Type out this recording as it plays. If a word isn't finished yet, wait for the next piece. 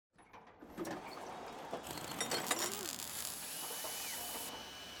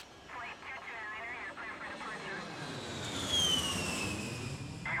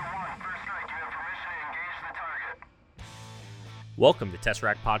Welcome to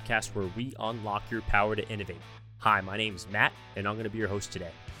Tesseract Podcast, where we unlock your power to innovate. Hi, my name is Matt, and I'm going to be your host today.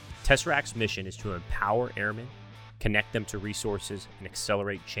 Tesseract's mission is to empower airmen, connect them to resources, and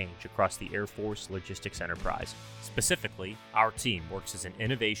accelerate change across the Air Force logistics enterprise. Specifically, our team works as an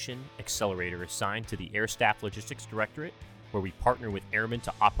innovation accelerator assigned to the Air Staff Logistics Directorate, where we partner with airmen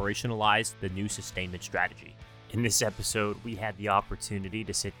to operationalize the new sustainment strategy. In this episode, we had the opportunity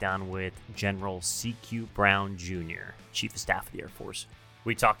to sit down with General C.Q. Brown Jr., Chief of Staff of the Air Force.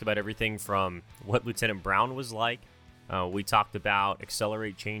 We talked about everything from what Lieutenant Brown was like. We talked about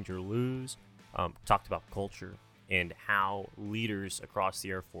accelerate, change, or lose. Talked about culture and how leaders across the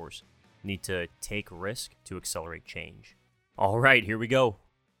Air Force need to take risk to accelerate change. All right, here we go.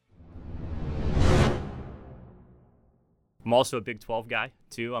 I'm also a Big 12 guy,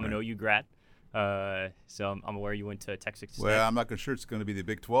 too. I'm an OU grad. So I'm aware you went to Texas State. Well, I'm not sure it's going to be the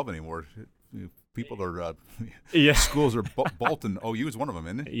Big 12 anymore. People are yeah. Schools are Bolton. OU is one of them,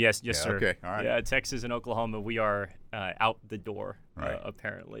 isn't it? Yes, yeah, sir. Okay, all right. Yeah, Texas and Oklahoma, we are out the door, right.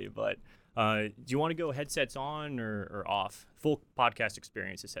 Apparently. But do you want to go headsets on or off? Full podcast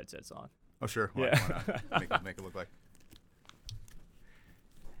experience is headsets on. Oh, sure. Yeah. Why not? Make it look like.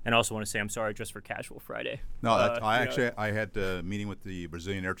 And I also want to say I'm sorry just for Casual Friday. No, I had a meeting with the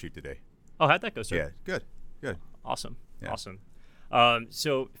Brazilian Air Chief today. Oh, how'd that go, sir? Yeah, good. Awesome. Yeah. Awesome.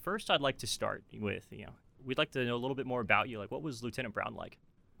 So first I'd like to start with, we'd like to know a little bit more about you. Like, what was Lieutenant Brown like?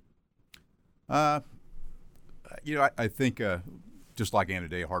 I think just like Anna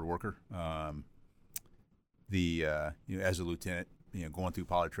Day, a hard worker. As a lieutenant, going through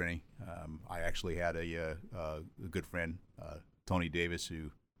pilot training, I actually had a good friend, Tony Davis,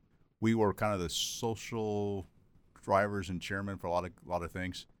 who we were kind of the social drivers and chairman for a lot of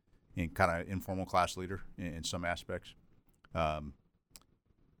things, and kind of informal class leader in some aspects.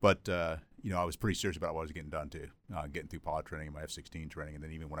 But I was pretty serious about what I was getting done too, getting through pilot training and my F-16 training, and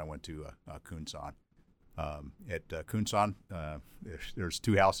then even when I went to Kunsan. At Kunsan, there's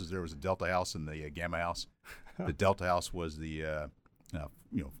two houses. There was a Delta house and the Gamma house. The Delta house was the,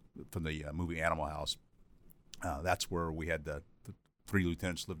 from the movie Animal House. That's where we had the three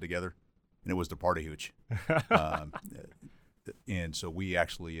lieutenants live together, and it was the party hooch. And so we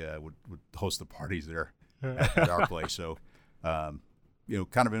actually would host the parties there at our place. So, kind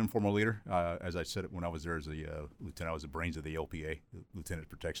of an informal leader. As I said, when I was there as a lieutenant, I was the brains of the LPA, the Lieutenant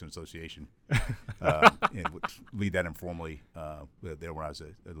Protection Association, and would lead that informally there when I was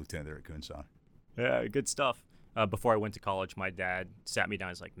a lieutenant there at Kunsan. Yeah, good stuff. Before I went to college, my dad sat me down.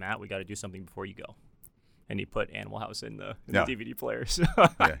 He's like, Matt, we got to do something before you go. And he put Animal House in the DVD players.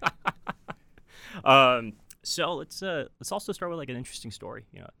 Yeah. So let's also start with like an interesting story,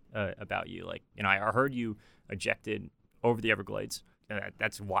 about you. Like, I heard you ejected over the Everglades.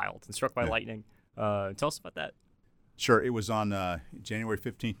 That's wild and struck by lightning. Tell us about that. Sure. It was on January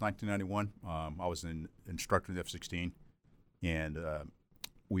 15th, 1991. I was an instructor in the F-16, and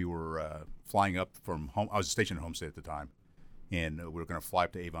we were flying up from home. I was stationed at Homestead at the time, and we were going to fly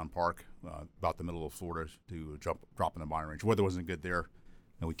up to Avon Park, about the middle of Florida, to drop in the mountain range. Weather wasn't good there,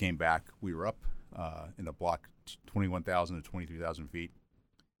 and we came back. We were up in a block 21,000 to 23,000 feet,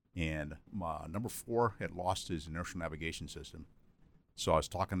 and number 4 had lost his inertial navigation system. So I was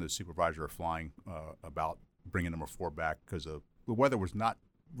talking to the supervisor of flying about bringing number 4 back, because the weather was not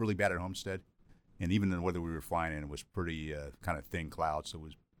really bad at Homestead, and even the weather we were flying in was pretty kind of thin clouds, so it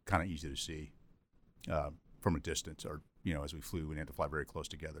was kind of easy to see from a distance, or as we flew, we had to fly very close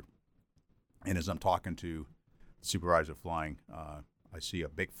together. And as I'm talking to the supervisor of flying, I see a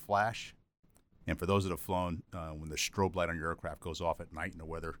big flash. And for those that have flown, when the strobe light on your aircraft goes off at night in the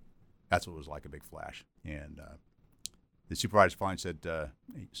weather, that's what it was like, a big flash. And the supervisor flying said, hey,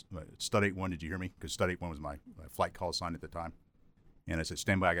 Stud 81, did you hear me? Because Stud 81 was my flight call sign at the time. And I said,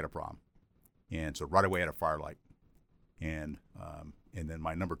 stand by, I got a problem. And so right away I had a firelight. And then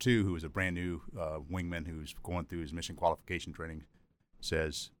my number 2, who was a brand new wingman who's going through his mission qualification training,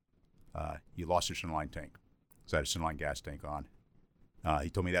 says, you lost your centerline tank. So I had a centerline gas tank on. He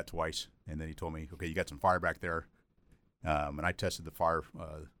told me that twice, and then he told me, okay, you got some fire back there. And I tested the fire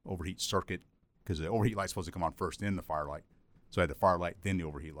overheat circuit, because the overheat light's supposed to come on first, then the fire light. So I had the fire light, then the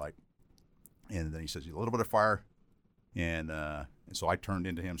overheat light. And then he says, a little bit of fire. And so I turned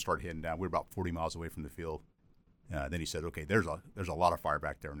into him, started heading down. We were about 40 miles away from the field. Then he said, okay, there's a lot of fire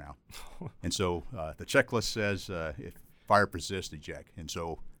back there now. And so the checklist says if fire persists, eject. And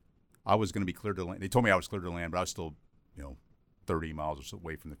so I was going to be cleared to land. They told me I was cleared to land, but I was still, 30 miles or so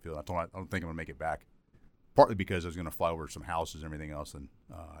away from the field. I told him I don't think I'm going to make it back, partly because I was going to fly over some houses and everything else, and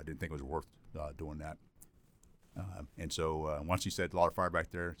I didn't think it was worth doing that. And so once he said a lot of fire back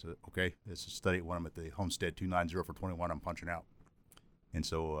there, I said, okay, this is Stud 81. I'm at the Homestead 290 for 21. I'm punching out. And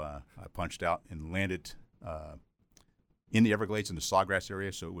so I punched out and landed in the Everglades in the Sawgrass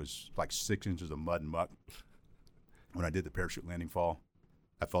area. So it was like 6 inches of mud and muck. When I did the parachute landing fall,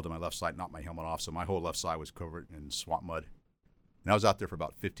 I fell to my left side, knocked my helmet off. So my whole left side was covered in swamp mud. And I was out there for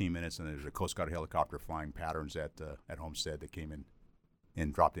about 15 minutes, and there's a Coast Guard helicopter flying patterns at Homestead that came in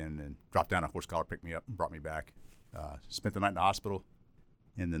and dropped down. A horse collar picked me up and brought me back. Spent the night in the hospital,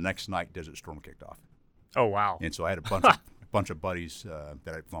 and the next night Desert Storm kicked off. Oh, wow. And so I had a bunch of buddies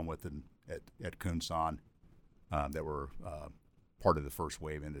that I'd flown with at Kunsan that were part of the first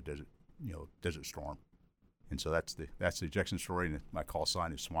wave into Desert Storm. And so that's the ejection story, and my call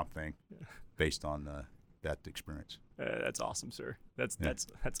sign is Swamp Thing, based on that experience. That's awesome, sir. That's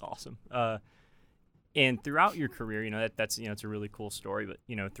awesome. And throughout your career, that's it's a really cool story.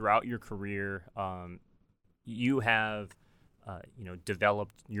 But throughout your career, you have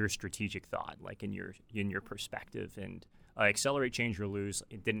developed your strategic thought, like in your perspective, and accelerate, change, or lose.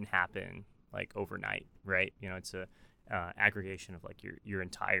 It didn't happen like overnight, right? It's a aggregation of like your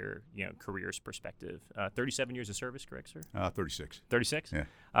entire career's perspective. 37 years of service, correct, sir? 36. 36.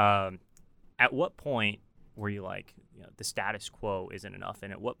 Yeah. At what point were you like, the status quo isn't enough,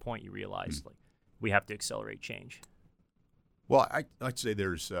 and at what point you realized like we have to accelerate change? Well, I'd say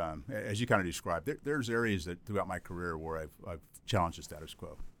there's, as you kind of described, there's areas that throughout my career where I've challenged the status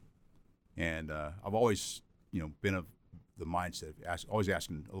quo, and I've always been of the mindset of always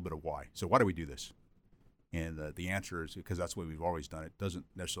asking a little bit of why. So why do we do this? And the answer is because that's the way we've always done it. Doesn't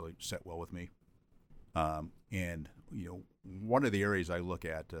necessarily set well with me. And one of the areas I look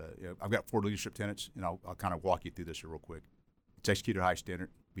at, I've got 4 leadership tenets, and I'll kind of walk you through this here real quick. It's execute at a high standard,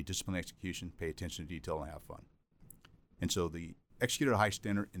 be disciplined in execution, pay attention to detail, and have fun. And so the execute at a high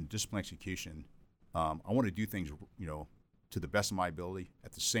standard and disciplined execution, I want to do things, to the best of my ability.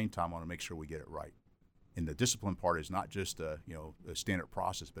 At the same time, I want to make sure we get it right. And the discipline part is not just a standard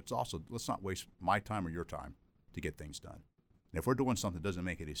process, but it's also, let's not waste my time or your time to get things done. And if we're doing something that doesn't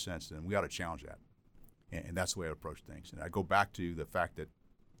make any sense, then we ought to challenge that. And that's the way I approach things. And I go back to the fact that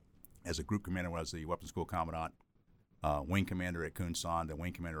as a group commander, when I was the weapons school commandant, wing commander at Kunsan, then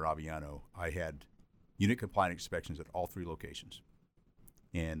wing commander at Aviano, I had unit compliant inspections at all 3 locations.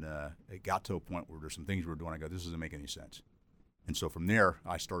 And it got to a point where there's some things we were doing. I go, this doesn't make any sense. And so from there,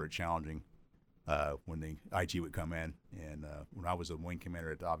 I started challenging when the IG would come in. And when I was a wing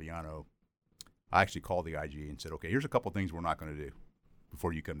commander at Aviano, I actually called the IG and said, okay, here's a couple things we're not going to do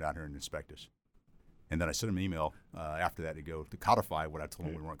before you come down here and inspect us. And then I sent him an email after that to codify what I told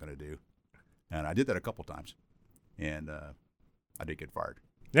him we weren't going to do. And I did that a couple times. And I did get fired.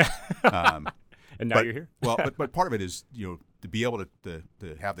 And now you're here. Well, but part of it is, to be able to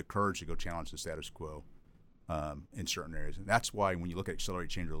have the courage to go challenge the status quo in certain areas. And that's why when you look at accelerate,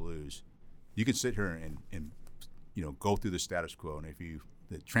 change, or lose, you can sit here and go through the status quo. And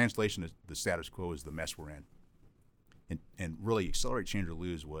the translation of the status quo is the mess we're in. And really, accelerate, change, or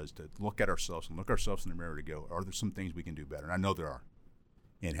lose was to look at ourselves and look ourselves in the mirror to go, are there some things we can do better? And I know there are.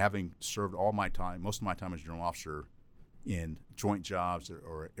 And having served most of my time as general officer in joint jobs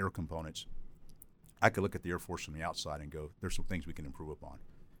or air components, I could look at the Air Force from the outside and go, there's some things we can improve upon.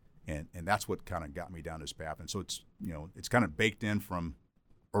 And that's what kind of got me down this path. And so it's kind of baked in from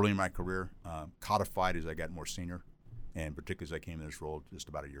early in my career, codified as I got more senior, and particularly as I came in this role just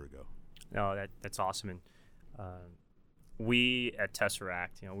about a year ago. No, that's awesome. And we at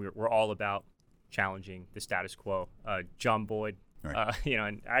Tesseract, we're all about challenging the status quo. John Boyd, right.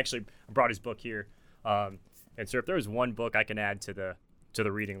 And I actually brought his book here. And so if there was one book I can add to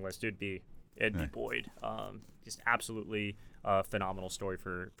the reading list, it'd be Boyd. Just absolutely phenomenal story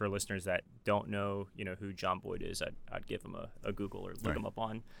for listeners that don't know, who John Boyd is. I'd give him a Google or look him up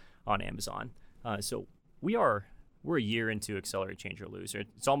on Amazon. So we're a year into Accelerate, Change, or Lose.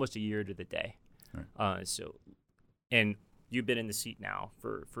 It's almost a year to the day. Right. And you've been in the seat now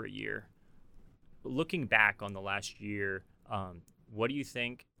for a year. Looking back on the last year, what do you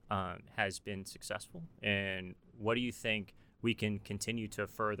think has been successful, and what do you think we can continue to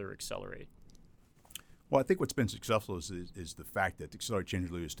further accelerate? Well, I think what's been successful is the fact that Accelerate, Change,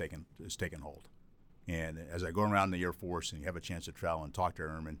 or Lose has taken hold. And as I go around the Air Force and you have a chance to travel and talk to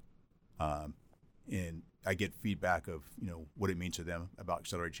airmen, and I get feedback of what it means to them about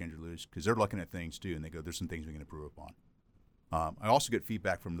Accelerate, Change, or Lose, because they're looking at things too, and they go, there's some things we can improve upon. I also get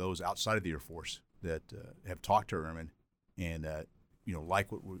feedback from those outside of the Air Force that have talked to airmen and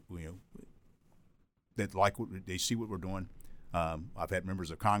like what they see what we're doing. I've had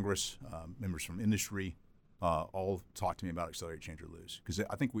members of Congress, members from industry, all talk to me about Accelerate, Change, or Lose, because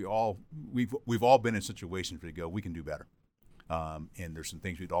I think we've all been in situations where we go, we can do better, and there's some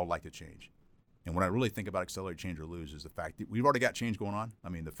things we'd all like to change. And when I really think about accelerate, change, or lose is the fact that we've already got change going on. I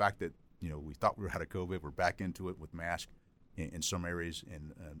mean, the fact that, we thought we were out of COVID, we're back into it with masks in some areas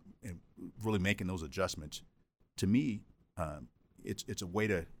and really making those adjustments. To me, it's a way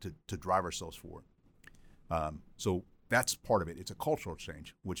to drive ourselves forward. So that's part of it. It's a cultural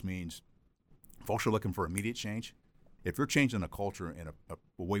change, which means folks are looking for immediate change. If you're changing a culture and a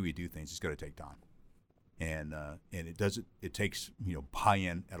way we do things, it's going to take time. And it takes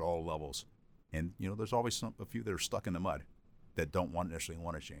buy-in at all levels. And there's always a few that are stuck in the mud that don't necessarily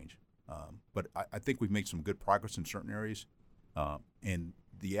want to change. But I think we've made some good progress in certain areas. And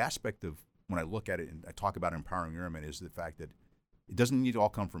the aspect of when I look at it and I talk about empowering airmen is the fact that it doesn't need to all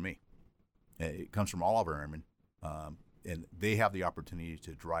come from me. It comes from all of our airmen. And they have the opportunity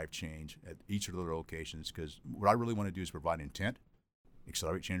to drive change at each of their locations, because what I really want to do is provide intent,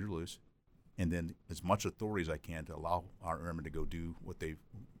 accelerate, change, or lose, and then as much authority as I can to allow our airmen to go do what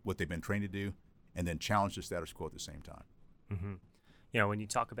they've been trained to do, and then challenge the status quo at the same time. Mm-hmm. When you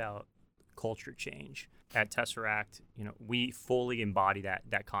talk about culture change at Tesseract, we fully embody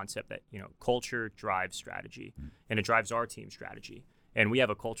that concept that culture drives strategy, and it drives our team strategy. And we have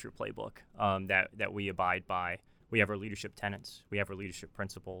a culture playbook that we abide by. We have our leadership tenets. We have our leadership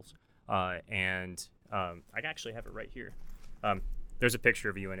principles. And I actually have it right here. There's a picture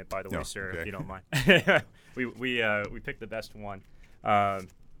of you in it, by the way, sir, okay. if you don't mind. we picked the best one.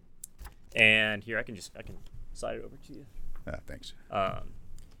 And here, I can slide it over to you. Thanks.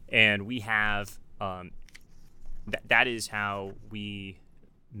 And we have that is how we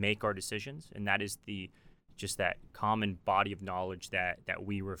make our decisions, and that is just that common body of knowledge that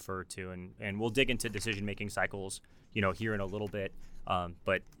we refer to, and we'll dig into decision-making cycles, here in a little bit.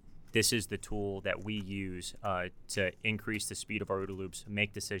 But this is the tool that we use to increase the speed of our OODA loops,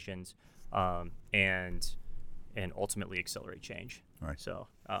 make decisions, and ultimately accelerate change. Right. So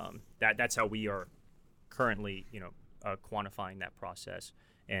that's how we are currently, quantifying that process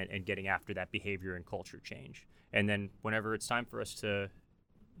and getting after that behavior and culture change. And then whenever it's time for us to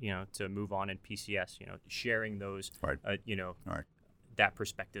move on in PCS, sharing those, right. Right. That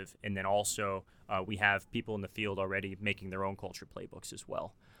perspective. And then also we have people in the field already making their own culture playbooks as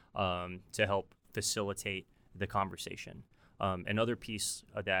well, to help facilitate the conversation. Another piece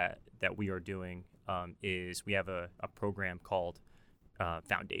that we are doing is we have a program called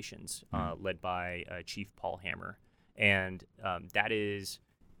Foundations, led by Chief Paul Hammer. And that is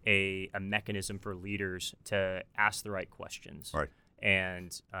a mechanism for leaders to ask the right questions. Right.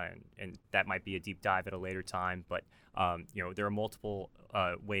 And that might be a deep dive at a later time, but there are multiple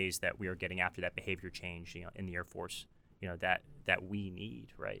ways that we are getting after that behavior change, in the Air Force, that we need,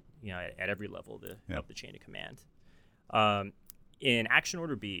 right? At every level of the chain of command. In Action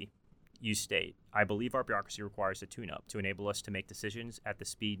Order B, you state, "I believe our bureaucracy requires a tune-up to enable us to make decisions at the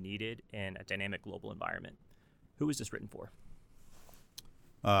speed needed in a dynamic global environment." Who is this written for?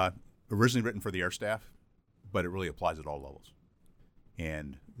 Originally written for the air staff, but it really applies at all levels.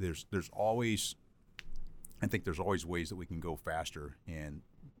 And there's always ways that we can go faster. And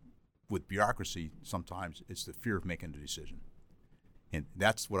with bureaucracy, sometimes it's the fear of making a decision. And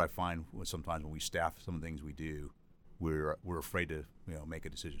that's what I find sometimes when we staff some of the things we do, we're afraid to make a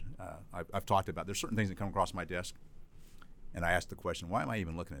decision. I've talked about, there's certain things that come across my desk, and I ask the question, why am I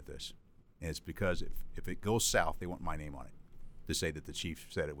even looking at this? And it's because if it goes south, they want my name on it to say that the chief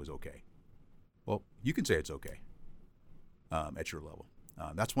said it was okay. Well, you can say it's okay at your level.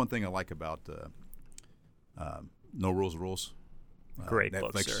 That's one thing I like about No Rules. Great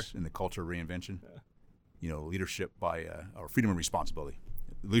Netflix book, sir. And the culture of reinvention. Yeah. Leadership by or freedom and responsibility.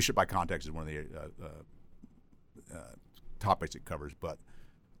 Leadership by context is one of the topics it covers, but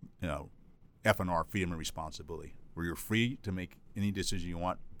F&R, freedom and responsibility, where you're free to make any decision you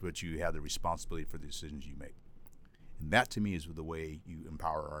want, but you have the responsibility for the decisions you make. And that, to me, is the way you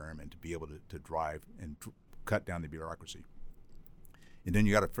empower our airmen to be able to drive and cut down the bureaucracy. And then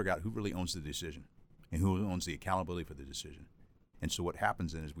you got to figure out who really owns the decision and who owns the accountability for the decision. And so what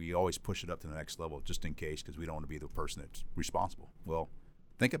happens then is we always push it up to the next level just in case, because we don't want to be the person that's responsible. Well,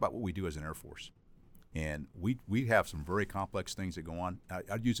 think about what we do as an Air Force. And we have some very complex things that go on.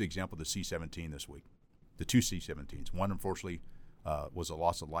 I'd use the example of the C-17 this week, the two C-17s. One, unfortunately, was a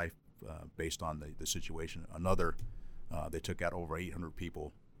loss of life based on the situation. Another, they took out over 800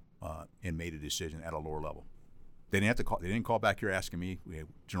 people and made a decision at a lower level. They didn't call back here asking me,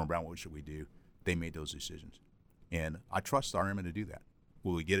 General Brown, what should we do? They made those decisions. And I trust our airmen to do that.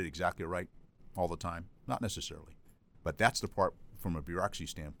 Will we get it exactly right all the time? Not necessarily. But that's the part from a bureaucracy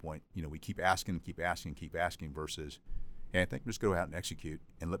standpoint. We keep asking versus, hey, I think we're just go out and execute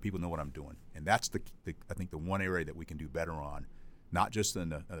and let people know what I'm doing. And that's I think the one area that we can do better on not just in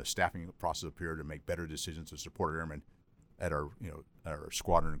the staffing process up here to make better decisions to support airmen at our our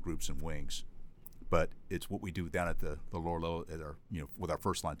squadron groups and wings, but it's what we do down at the lower level at our with our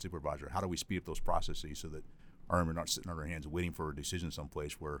first line supervisor. How do we speed up those processes so that our airmen aren't sitting on their hands waiting for a decision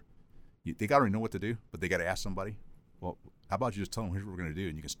someplace where they got to know what to do, but they got to ask somebody. Well, how about you just tell them here's what we're going to do,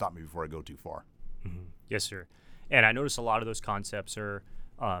 and you can stop me before I go too far. Mm-hmm. Yes, sir. And I notice a lot of those concepts are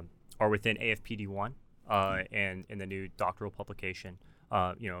within AFPD-1 and in the new doctoral publication.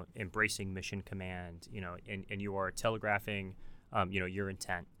 Embracing mission command. And you are telegraphing, your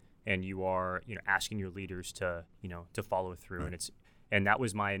intent, and you are asking your leaders to follow through. Right. And that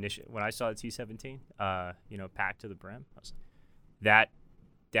was my initial when I saw the T-17, packed to the brim. I was like,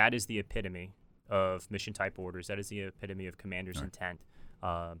 that is the epitome of mission type orders. That is the epitome of commander's right. intent.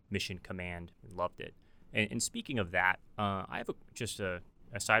 Mission command. Loved it. And speaking of that, I have just a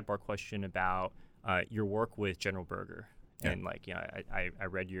sidebar question about your work with General Berger. Yeah. And I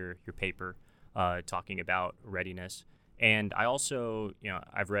read your paper talking about readiness, and I also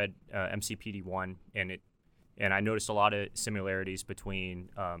I've read MCPD-1, and I noticed a lot of similarities between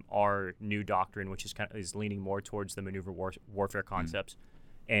our new doctrine, which is leaning more towards the maneuver warfare concepts,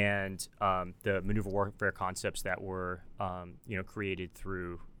 and the maneuver warfare concepts that were created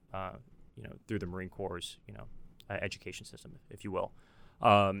through the Marine Corps' education system, if you will.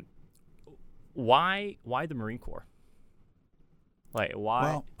 Why the Marine Corps? Like, why?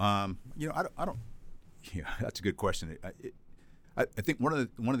 Well, I don't. Yeah, that's a good question. I think one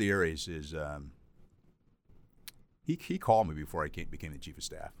of the areas is he called me before I became the chief of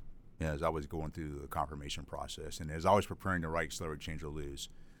staff, as I was going through the confirmation process, and as I was preparing to write Accelerate, Change, or Lose,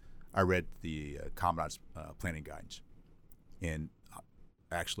 I read the Commandant's planning guidance, and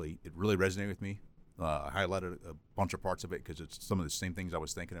actually it really resonated with me. I highlighted a bunch of parts of it because it's some of the same things I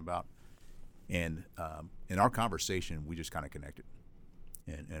was thinking about, and in our conversation we just kind of connected.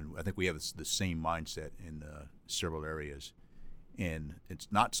 And I think we have the same mindset in several areas. And it's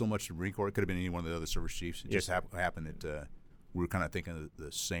not so much the Marine Corps. It could have been any one of the other service chiefs. It just happened that we were kind of thinking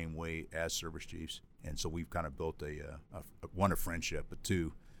the same way as service chiefs. And so we've kind of built a friendship, but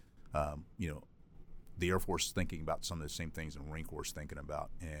two, the Air Force thinking about some of the same things the Marine Corps is thinking about.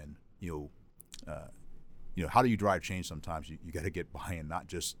 And, how do you drive change sometimes? You got to get buy-in, not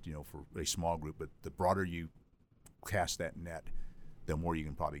just, for a small group, but the broader you cast that net, the more you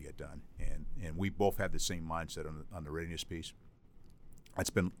can probably get done. And we both have the same mindset on the readiness piece. I've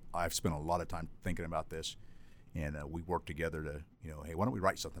spent a lot of time thinking about this, and we work together to, hey, why don't we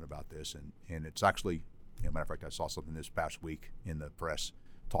write something about this? And it's actually, matter of fact, I saw something this past week in the press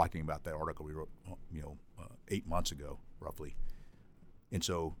talking about that article we wrote, 8 months ago, roughly. And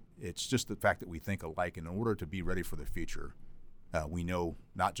so it's just the fact that we think alike. In order to be ready for the future, we know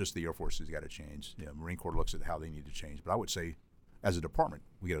not just the Air Force has got to change. Marine Corps looks at how they need to change, but I would say, as a department,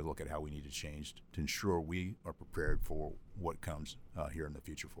 we got to look at how we need to change to ensure we are prepared for what comes here in the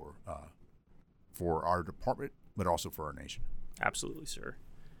future for our department, but also for our nation. Absolutely, sir.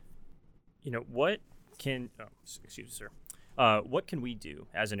 What can we do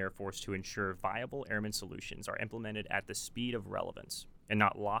as an Air Force to ensure viable airman solutions are implemented at the speed of relevance and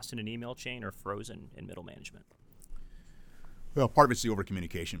not lost in an email chain or frozen in middle management? Well, part of it's the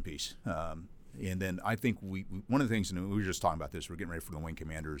over-communication piece. And then I think one of the things, and we were just talking about this, we're getting ready for the Wing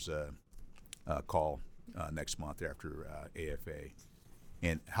Commanders call next month after AFA.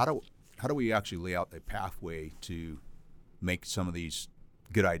 And how do we actually lay out a pathway to make some of these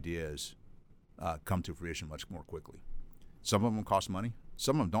good ideas come to fruition much more quickly? Some of them cost money.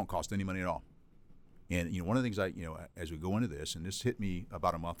 Some of them don't cost any money at all. And one of the things as we go into this, and this hit me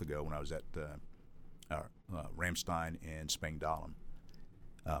about a month ago when I was at Ramstein and Spangdahlem.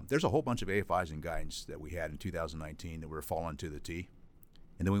 There's a whole bunch of AFIs and guidance that we had in 2019 that were falling to the T,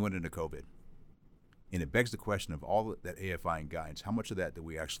 and then we went into COVID. And it begs the question of all that AFI and guidance, how much of that do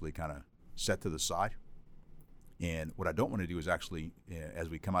we actually kind of set to the side? And what I don't want to do is actually, as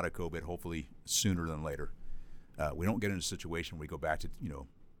we come out of COVID, hopefully sooner than later, we don't get in a situation where we go back to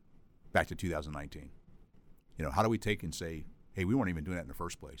 2019. How do we take and say, hey, we weren't even doing that in the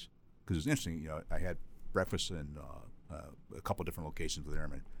first place? Because it's interesting, I had breakfast in a couple of different locations with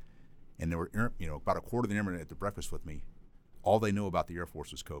airmen, and there were about a quarter of the airmen at the breakfast with me. All they know about the Air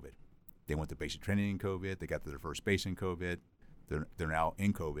Force was COVID. They went to basic training in COVID. They got to their first base in COVID. They're now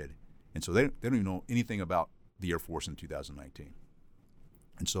in COVID, and so they don't even know anything about the Air Force in 2019.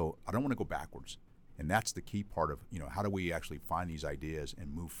 And so I don't want to go backwards, and that's the key part of how do we actually find these ideas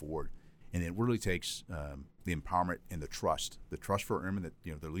and move forward. And it really takes the empowerment and the trust for airmen that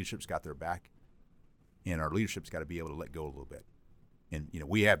their leadership's got their back. And our leadership's got to be able to let go a little bit. And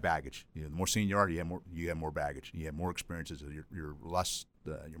we have baggage. The more senior you have more baggage. You have more experiences. You're less,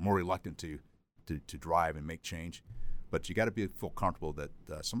 you're more reluctant to drive and make change. But you got to feel comfortable that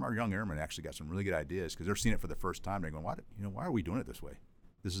some of our young airmen actually got some really good ideas because they're seeing it for the first time. They're going, why are we doing it this way?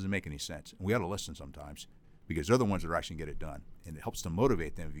 This doesn't make any sense. And we got to listen sometimes because they're the ones that are actually get it done. And it helps to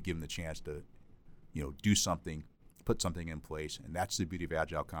motivate them if you give them the chance to, do something, put something in place. And that's the beauty of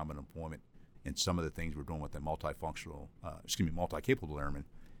Agile Combat Employment and some of the things we're doing with the multi-capable airmen.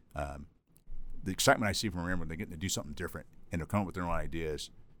 The excitement I see from airmen, they're getting to do something different and they're coming up with their own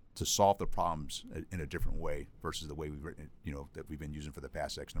ideas to solve the problems in a different way versus the way we've written it, that we've been using for the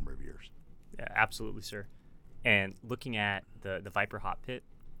past X number of years. Yeah, absolutely, sir. And looking at the Viper Hot Pit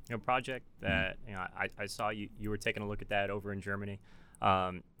project that I saw you were taking a look at that over in Germany,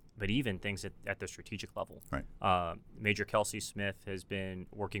 but even things at the strategic level. Right. Major Kelsey Smith has been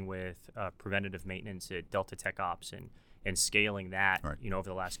working with preventative maintenance at Delta Tech Ops and scaling that right. Over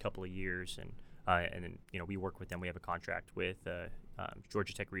the last couple of years, and then we work with them. We have a contract with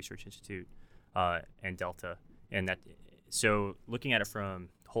Georgia Tech Research Institute and Delta, and that. So looking at it from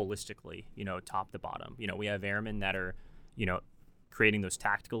holistically, top to bottom, we have airmen that are, creating those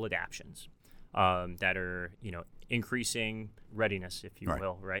tactical adaptions that are, increasing readiness, if you right.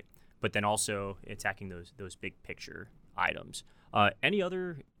 will, right? But then also attacking those big picture items. Any of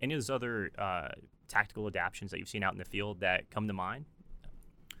those other tactical adaptions that you've seen out in the field that come to mind?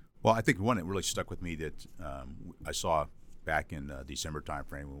 Well, I think one that really stuck with me that I saw back in December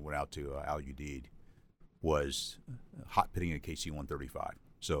timeframe when we went out to Al Udeid was hot pitting a KC-135.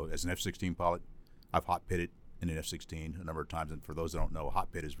 So as an F-16 pilot, I've hot pitted in an F-16 a number of times. And for those that don't know, a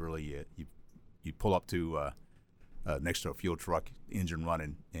hot pit is really you pull up to next to a fuel truck, engine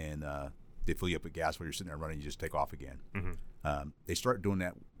running, and they fill you up with gas while you're sitting there running. You just take off again. Mm-hmm. They started doing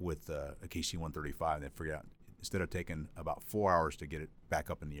that with a KC-135, and they figured out instead of taking about 4 hours to get it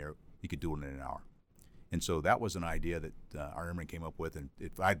back up in the air, you could do it in an hour. And so that was an idea that our airmen came up with. And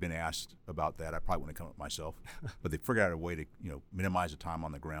if I'd been asked about that, I probably wouldn't have come up myself. But they figured out a way to minimize the time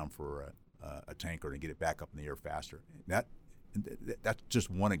on the ground for a tanker and get it back up in the air faster. That's just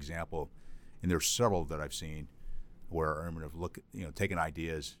one example, and there's several that I've seen where our airmen have taken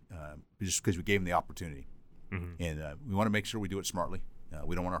ideas just because we gave them the opportunity. Mm-hmm. And we want to make sure we do it smartly.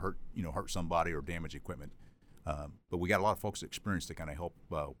 We don't want to hurt somebody or damage equipment. But we got a lot of folks experience to kind of help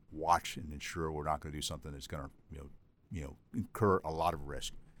watch and ensure we're not going to do something that's going to incur a lot of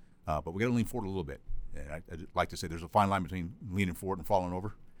risk. But we got to lean forward a little bit. And I'd like to say there's a fine line between leaning forward and falling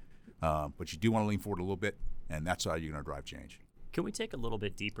over. But you do want to lean forward a little bit, and that's how you're going to drive change. Can we take a little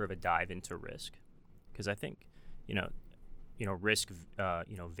bit deeper of a dive into risk? Because I think risk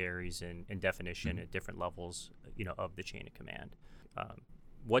varies in definition Mm-hmm. at different levels of the chain of command.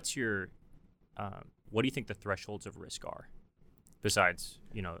 What do you think the thresholds of risk are, besides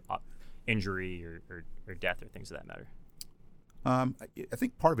injury or death or things of that matter? I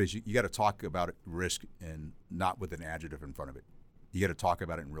think part of it is you got to talk about risk and not with an adjective in front of it. You got to talk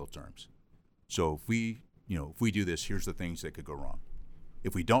about it in real terms. So if we do this, here's the things that could go wrong.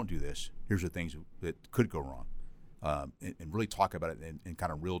 If we don't do this, here's the things that could go wrong. And really talk about it in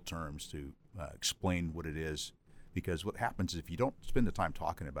kind of real terms to explain what it is. Because what happens is if you don't spend the time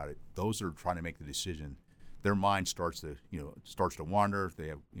talking about it, those that are trying to make the decision, their mind starts to wander. They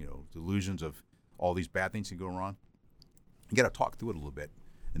have delusions of all these bad things can go wrong. You got to talk through it a little bit,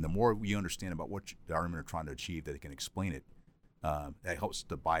 and the more you understand about what the airmen are trying to achieve, that they can explain it. That helps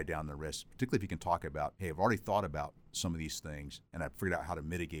to buy down the risk, particularly if you can talk about, hey, I've already thought about some of these things, and I've figured out how to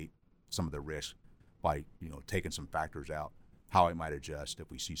mitigate some of the risk by taking some factors out, how I might adjust if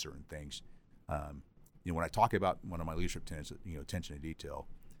we see certain things. When I talk about one of my leadership tenets, attention to detail,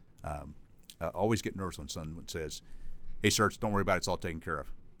 I always get nervous when someone says, hey, sir, don't worry about it, it's all taken care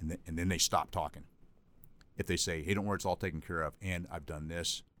of. And then they stop talking. If they say, hey, don't worry, it's all taken care of, and I've done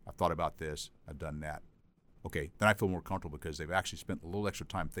this, I've thought about this, I've done that, okay, then I feel more comfortable because they've actually spent a little extra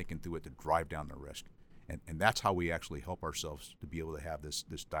time thinking through it to drive down the risk. And that's how we actually help ourselves to be able to have this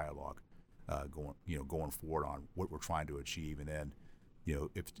dialogue going forward on what we're trying to achieve. And then,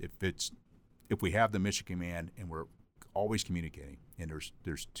 if we have the mission command and we're always communicating, and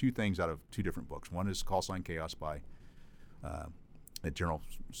there's two things out of two different books. One is Call Sign Chaos by General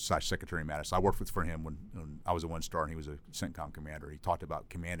Secretary Mattis. I worked for him when I was a one-star and he was a CENTCOM commander. He talked about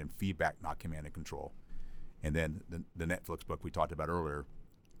command and feedback, not command and control. And then the Netflix book we talked about earlier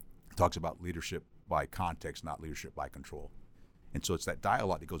talks about leadership by context, not leadership by control. And so it's that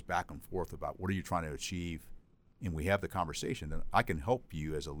dialogue that goes back and forth about what are you trying to achieve, and we have the conversation. Then I can help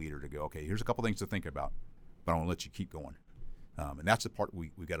you as a leader to go, okay, here's a couple things to think about, but I want to let you keep going. And that's the part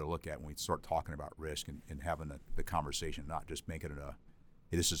we got to look at when we start talking about risk and having the conversation, not just making it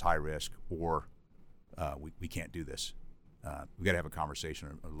hey, this is high risk or we can't do this. We got to have a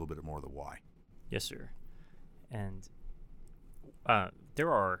conversation a little bit more of the why. Yes, sir. And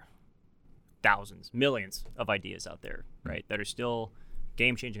there are thousands, millions of ideas out there, right, that are still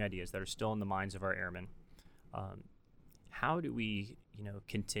game-changing ideas that are still in the minds of our airmen. How do we,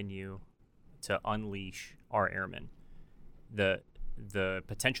 continue to unleash our airmen? The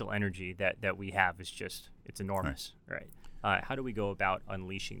potential energy that we have is it's enormous, right? How do we go about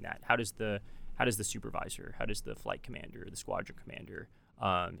unleashing that? How does the supervisor, how does the flight commander, the squadron commander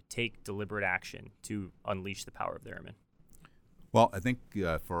take deliberate action to unleash the power of the airmen? Well, I think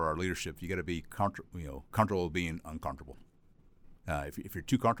for our leadership, you got to be comfortable being uncomfortable. If you're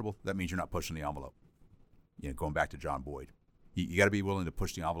too comfortable, that means you're not pushing the envelope. Going back to John Boyd, you got to be willing to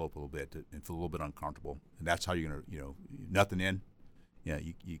push the envelope a little bit and feel a little bit uncomfortable, and that's how you're gonna, nothing in.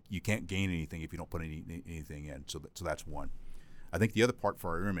 You can't gain anything if you don't put anything in. So that's one. I think the other part for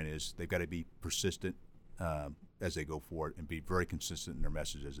our airmen is they've got to be persistent as they go forward and be very consistent in their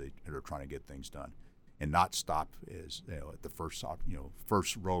message as they're trying to get things done, and not stop at the first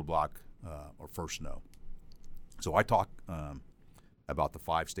roadblock or first no. So I talk about the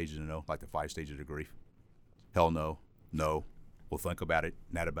 5 stages of no, like the 5 stages of grief. Hell no, no. We'll think about it.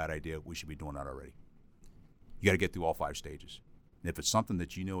 Not a bad idea. We should be doing that already. You got to get through all 5 stages. And if it's something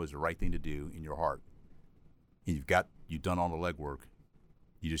that you know is the right thing to do in your heart, and you've done all the legwork,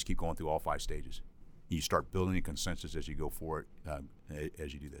 you just keep going through all 5 stages. And you start building a consensus as you go forward,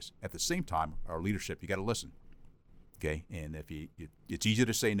 as you do this. At the same time, our leadership, you got to listen. Okay, and it's easy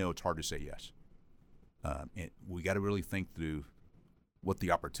to say no, it's hard to say yes. And we got to really think through what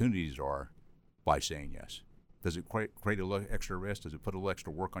the opportunities are by saying yes. Does it create a little extra risk? Does it put a little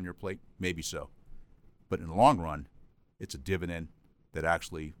extra work on your plate? Maybe so. But in the long run, it's a dividend that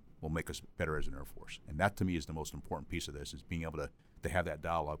actually will make us better as an Air Force. And that, to me, is the most important piece of this, is being able to have that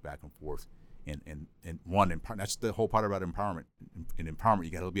dialogue back and forth. And that's the whole part about empowerment. In empowerment, you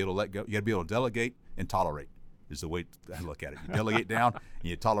got to be able to let go. You got to be able to delegate and tolerate is the way I look at it. You delegate down and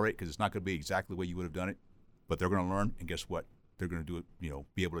you tolerate, because it's not going to be exactly the way you would have done it, but they're going to learn, and guess what? They're going to do it,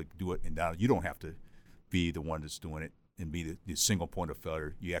 be able to do it, and now you don't have to be the one that's doing it and be the single point of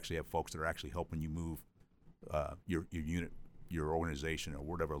failure. You actually have folks that are actually helping you move your unit, your organization, or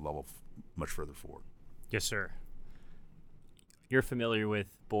whatever level much further forward. Yes, sir. You're familiar with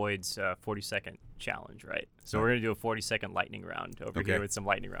Boyd's 40-second challenge, right? So we're going to do a 40-second lightning round over here with some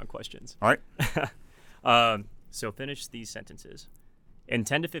lightning round questions. All right. So finish these sentences. In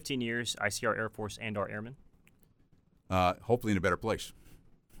 10 to 15 years, I see our Air Force and our airmen. Hopefully in a better place.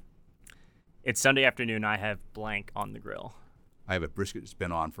 It's Sunday afternoon. I have blank on the grill. I have a brisket that's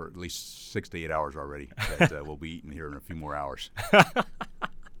been on for at least 6 to 8 hours already that we'll be eating here in a few more hours.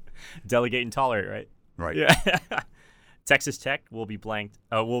 Delegate and tolerate, right? Right. Yeah. Texas Tech will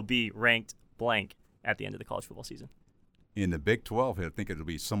be ranked blank at the end of the college football season. In the Big 12, I think it'll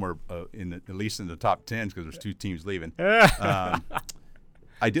be somewhere at least in the top 10, because there's 2 teams leaving.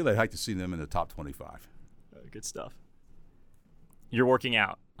 Ideally, I'd like to see them in the top 25. Good stuff. You're working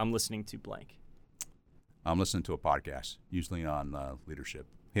out. I'm listening to blank. I'm listening to a podcast, usually on leadership.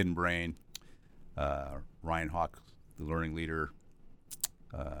 Hidden Brain, Ryan Hawk, The Learning Leader,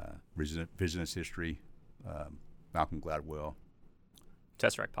 Revisionist History, Malcolm Gladwell.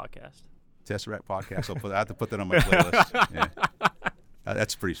 Tesseract Podcast. I have to put that on my playlist. Yeah.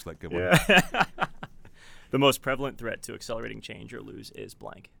 That's a pretty slick. Good one. Yeah. The most prevalent threat to accelerating change or lose is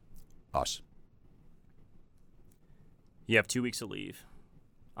blank. Us. You have 2 weeks of leave.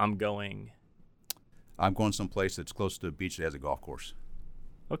 I'm going someplace that's close to a beach that has a golf course.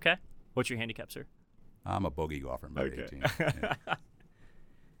 Okay. What's your handicap, sir? I'm a bogey golfer, about 18. Yeah.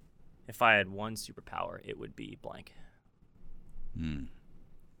 If I had one superpower, it would be blank.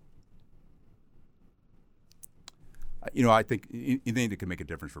 I think anything that can make a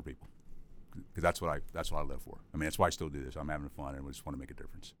difference for people, because that's what I live for. I mean, that's why I still do this. I'm having fun, and we just want to make a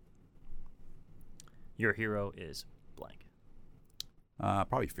difference. Your hero is blank.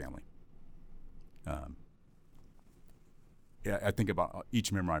 Probably family. I think about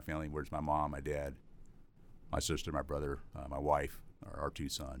each member of my family, whereas my mom, my dad, my sister, my brother, my wife, our 2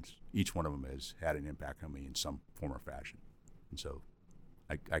 sons. Each one of them has had an impact on me in some form or fashion. And so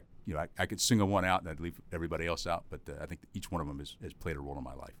I could single one out and I'd leave everybody else out, but I think each one of them has played a role in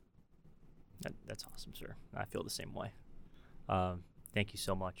my life. That's awesome, sir. I feel the same way. Thank you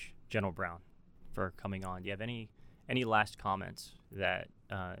so much, General Brown, for coming on. Do you have any last comments that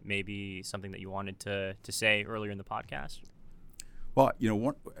maybe something that you wanted to say earlier in the podcast? Well,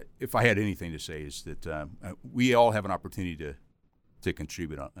 if I had anything to say is that we all have an opportunity to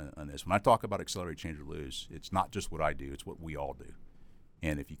contribute on this. When I talk about Accelerate, Change, or Lose, it's not just what I do, it's what we all do.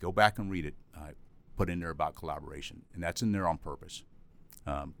 And if you go back and read it, I put in there about collaboration, and that's in there on purpose.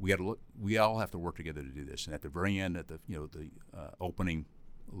 We all have to work together to do this. And at the very end, at the opening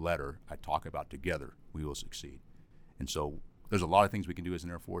letter, I talk about together we will succeed. And so there's a lot of things we can do as an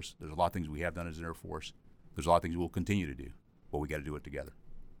Air Force. There's a lot of things we have done as an Air Force. There's a lot of things we'll continue to do, but we got to do it together.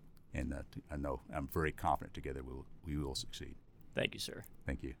 And I know I'm very confident together we will succeed. Thank you, sir.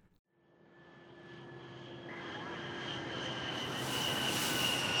 Thank you.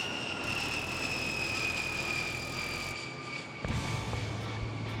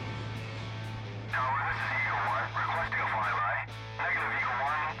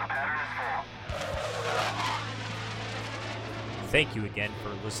 Thank you again for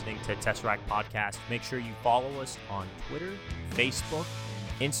listening to Tesseract Podcast. Make sure you follow us on Twitter, Facebook,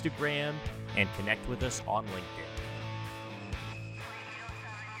 Instagram, and connect with us on LinkedIn.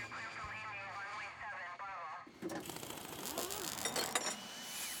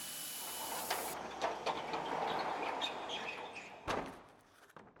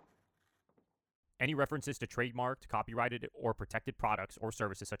 Any references to trademarked, copyrighted, or protected products or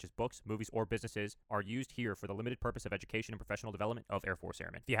services such as books, movies, or businesses are used here for the limited purpose of education and professional development of Air Force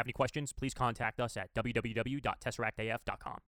Airmen. If you have any questions, please contact us at www.tesseractaf.com.